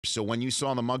So when you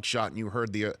saw the mugshot and you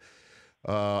heard the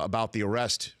about the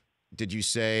arrest, did you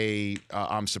say,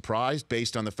 I'm surprised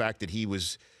based on the fact that he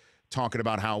was talking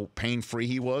about how pain-free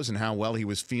he was and how well he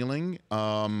was feeling?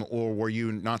 Or were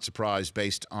you not surprised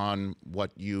based on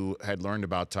what you had learned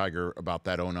about Tiger about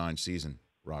that 09 season,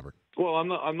 Robert? Well,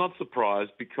 I'm not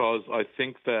surprised because I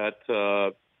think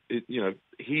that,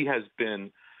 he has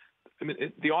been – I mean,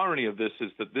 the irony of this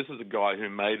is that this is a guy who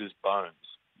made his bones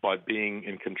by being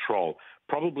in control,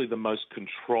 probably the most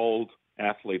controlled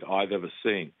athlete I've ever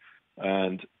seen.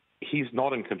 And he's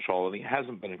not in control, and he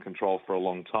hasn't been in control for a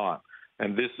long time.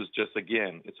 And this is just,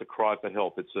 again, it's a cry for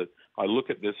help. I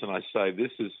look at this and I say,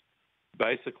 this is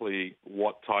basically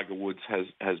what Tiger Woods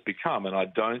has become. And I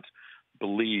don't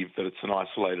believe that it's an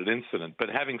isolated incident. But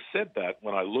having said that,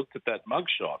 when I looked at that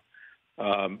mugshot,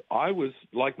 I was,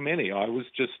 like many, I was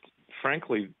just,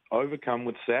 frankly, overcome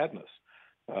with sadness.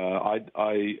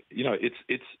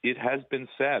 It has been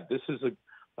sad. This is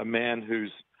a man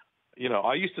who's,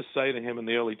 I used to say to him in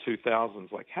the early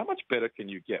 2000s, like, how much better can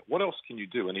you get? What else can you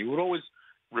do? And he would always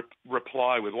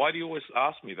reply with, why do you always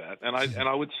ask me that? And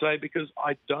I would say, because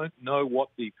I don't know what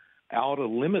the outer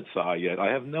limits are yet.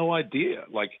 I have no idea,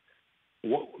 like,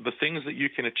 what the things that you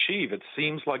can achieve. It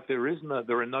seems like there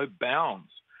are no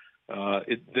bounds.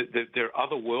 They're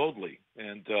otherworldly.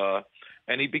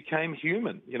 And he became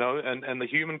human, and the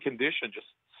human condition just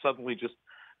suddenly it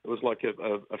was like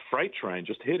a freight train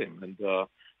just hit him. And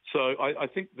so I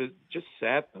think there's just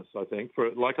sadness, I think,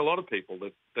 for like a lot of people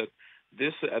that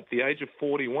this at the age of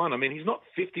 41, I mean, he's not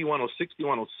 51 or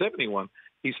 61 or 71,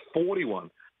 he's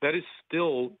 41. That is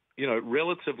still,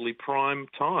 relatively prime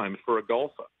time for a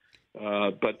golfer.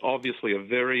 But obviously a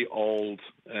very old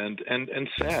and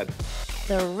sad.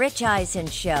 The Rich Eisen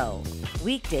Show,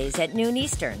 weekdays at noon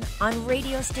Eastern on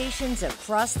radio stations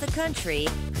across the country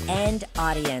and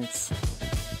audience.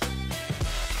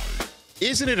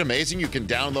 Isn't it amazing you can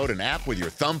download an app with your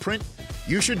thumbprint?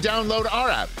 You should download our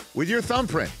app with your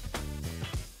thumbprint.